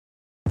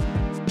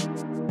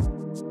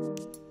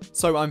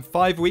So I'm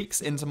 5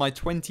 weeks into my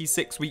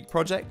 26-week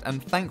project,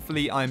 and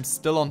thankfully I'm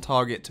still on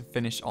target to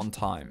finish on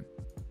time.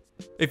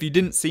 If you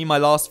didn't see my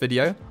last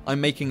video, I'm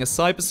making a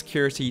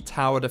cybersecurity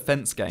tower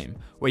defense game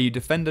where you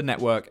defend a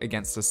network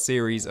against a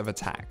series of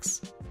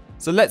attacks.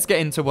 So let's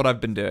get into what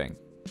I've been doing.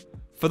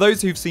 For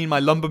those who've seen my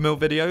lumber mill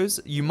videos,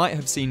 you might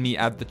have seen me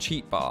add the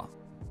cheat bar.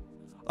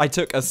 I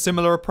took a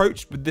similar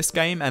approach with this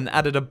game and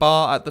added a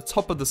bar at the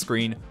top of the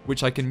screen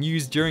which I can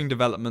use during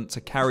development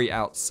to carry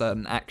out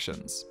certain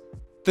actions.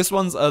 This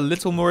one's a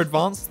little more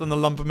advanced than the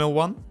lumber mill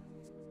one.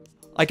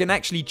 I can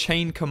actually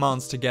chain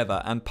commands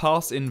together and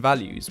pass in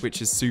values,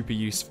 which is super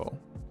useful.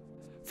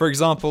 For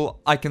example,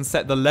 I can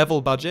set the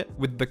level budget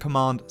with the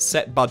command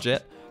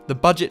setBudget, the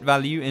budget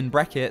value in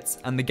brackets,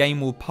 and the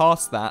game will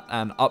pass that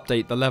and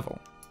update the level.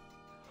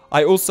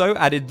 I also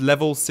added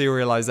level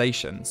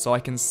serialization, so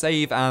I can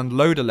save and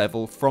load a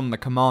level from the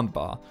command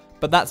bar,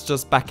 but that's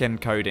just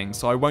back-end coding,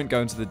 so I won't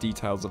go into the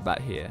details of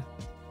that here.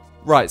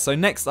 Right, so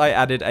next I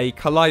added a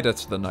collider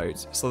to the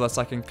nodes, so that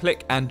I can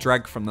click and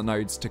drag from the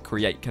nodes to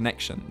create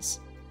connections.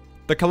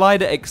 The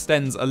collider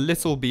extends a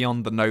little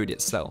beyond the node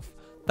itself.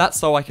 That's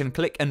so I can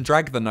click and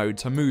drag the node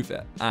to move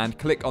it, and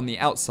click on the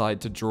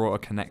outside to draw a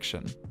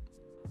connection.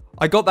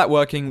 I got that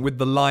working with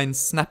the lines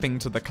snapping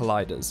to the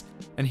colliders,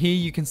 and here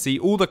you can see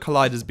all the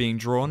colliders being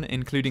drawn,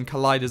 including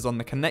colliders on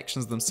the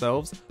connections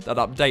themselves that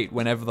update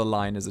whenever the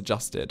line is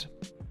adjusted.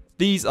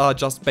 These are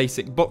just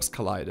basic box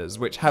colliders,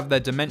 which have their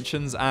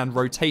dimensions and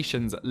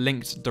rotations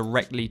linked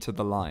directly to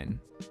the line.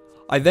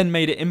 I then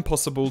made it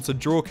impossible to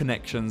draw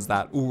connections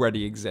that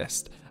already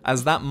exist,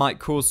 as that might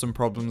cause some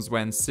problems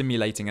when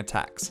simulating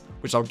attacks,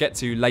 which I'll get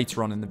to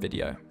later on in the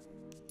video.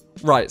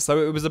 Right,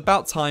 so it was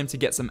about time to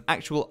get some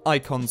actual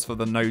icons for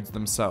the nodes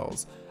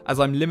themselves. As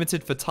I'm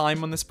limited for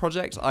time on this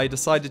project, I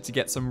decided to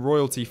get some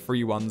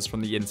royalty-free ones from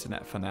the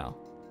internet for now.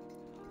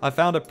 I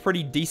found a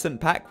pretty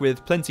decent pack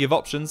with plenty of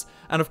options,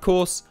 and of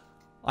course,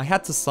 I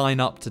had to sign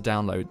up to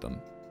download them.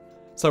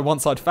 So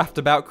once I'd faffed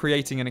about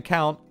creating an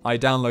account, I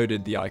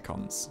downloaded the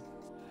icons.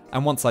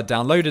 And once I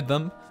downloaded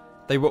them,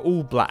 they were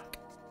all black.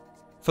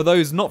 For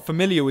those not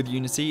familiar with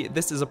Unity,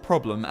 this is a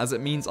problem as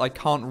it means I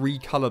can't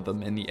recolor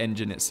them in the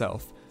engine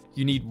itself.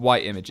 You need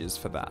white images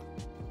for that.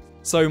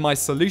 So my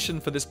solution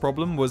for this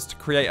problem was to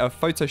create a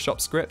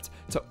Photoshop script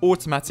to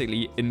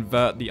automatically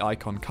invert the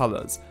icon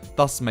colors,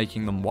 thus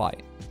making them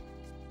white.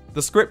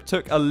 The script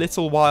took a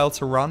little while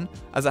to run,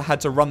 as it had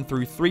to run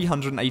through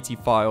 380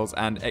 files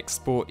and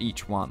export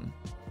each one.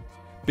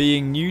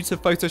 Being new to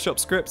Photoshop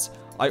scripts,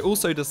 I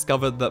also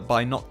discovered that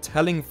by not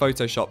telling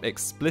Photoshop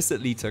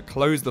explicitly to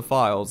close the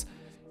files,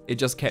 it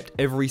just kept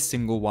every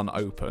single one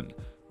open,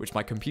 which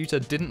my computer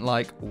didn't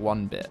like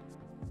one bit.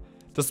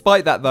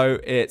 Despite that though,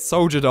 it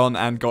soldiered on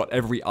and got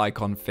every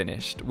icon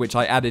finished, which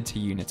I added to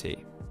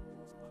Unity.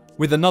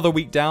 With another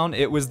week down,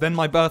 it was then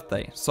my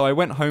birthday, so I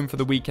went home for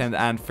the weekend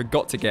and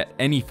forgot to get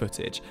any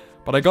footage,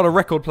 but I got a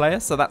record player,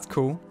 so that's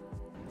cool.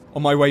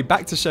 On my way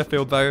back to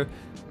Sheffield though,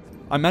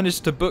 I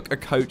managed to book a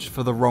coach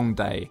for the wrong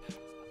day.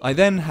 I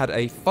then had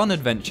a fun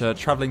adventure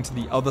travelling to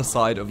the other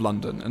side of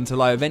London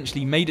until I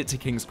eventually made it to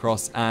King's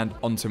Cross and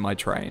onto my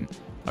train.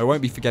 I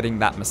won't be forgetting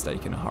that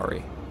mistake in a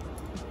hurry.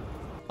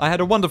 I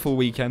had a wonderful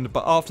weekend,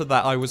 but after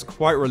that I was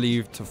quite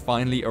relieved to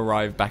finally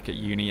arrive back at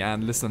uni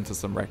and listen to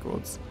some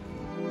records.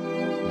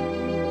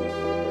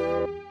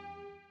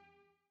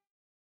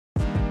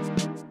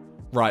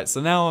 Right,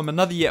 so now I'm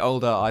another year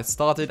older, I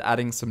started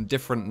adding some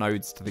different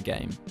nodes to the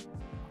game.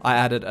 I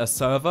added a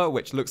server,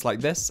 which looks like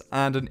this,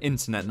 and an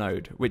internet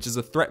node, which is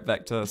a threat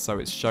vector, so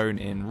it's shown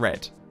in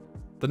red.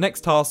 The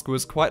next task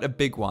was quite a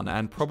big one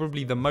and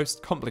probably the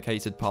most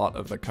complicated part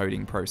of the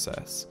coding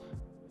process.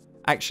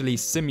 Actually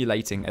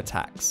simulating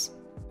attacks.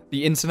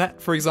 The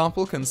internet, for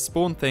example, can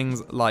spawn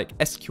things like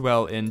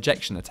SQL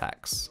injection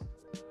attacks.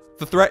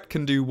 The threat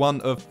can do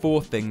one of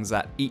 4 things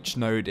at each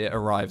node it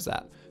arrives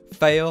at: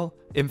 fail,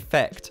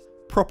 infect,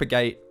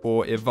 propagate,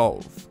 or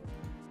evolve.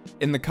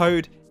 In the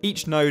code,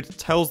 each node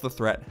tells the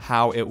threat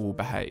how it will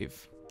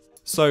behave.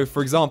 So,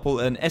 for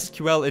example, an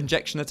SQL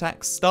injection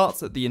attack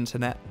starts at the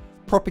internet,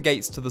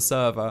 propagates to the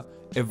server,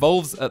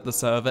 evolves at the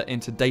server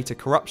into data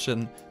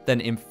corruption, then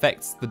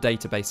infects the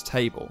database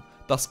table,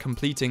 thus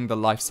completing the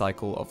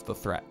lifecycle of the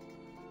threat.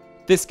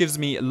 This gives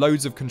me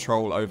loads of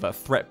control over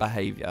threat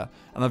behavior,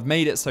 and I've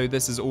made it so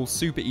this is all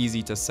super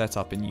easy to set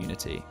up in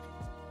Unity.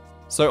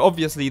 So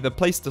obviously the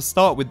place to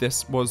start with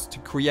this was to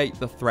create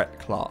the threat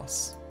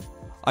class.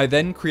 I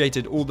then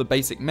created all the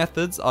basic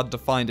methods I'd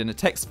defined in a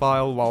text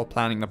file while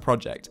planning the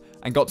project,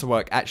 and got to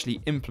work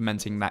actually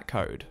implementing that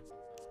code.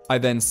 I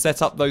then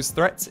set up those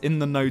threats in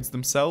the nodes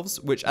themselves,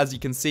 which as you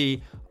can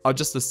see are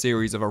just a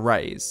series of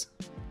arrays.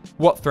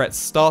 What threats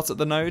start at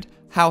the node,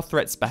 how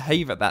threats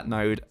behave at that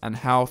node, and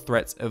how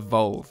threats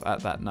evolve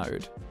at that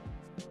node.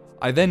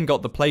 I then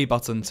got the play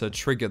button to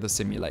trigger the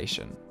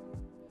simulation.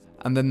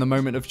 And then the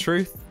moment of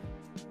truth,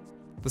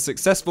 the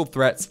successful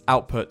threats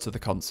output to the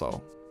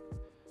console.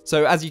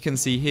 So as you can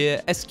see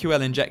here,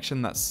 SQL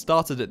injection that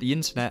started at the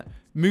internet,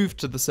 moved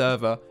to the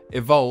server,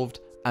 evolved,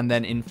 and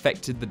then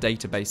infected the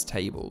database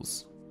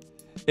tables.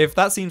 If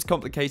that seems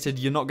complicated,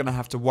 you're not going to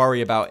have to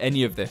worry about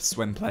any of this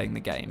when playing the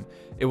game.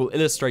 It will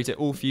illustrate it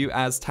all for you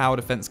as tower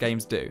defense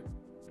games do.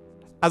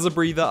 As a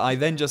breather, I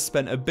then just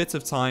spent a bit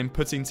of time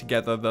putting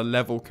together the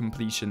level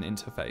completion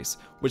interface,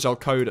 which I'll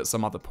code at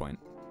some other point.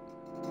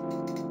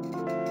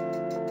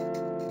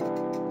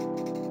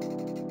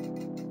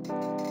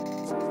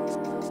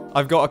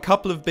 I've got a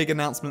couple of big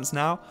announcements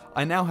now.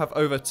 I now have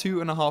over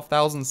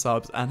 2,500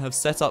 subs and have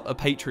set up a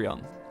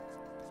Patreon.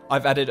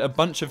 I've added a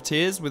bunch of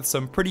tiers with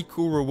some pretty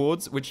cool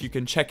rewards which you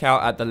can check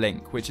out at the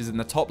link, which is in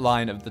the top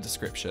line of the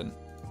description.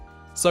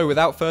 So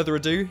without further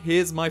ado,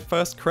 here's my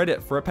first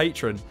credit for a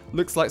patron.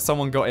 Looks like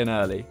someone got in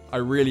early. I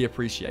really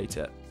appreciate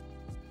it.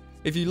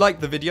 If you liked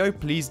the video,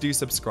 please do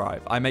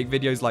subscribe. I make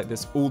videos like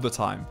this all the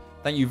time.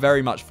 Thank you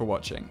very much for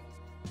watching.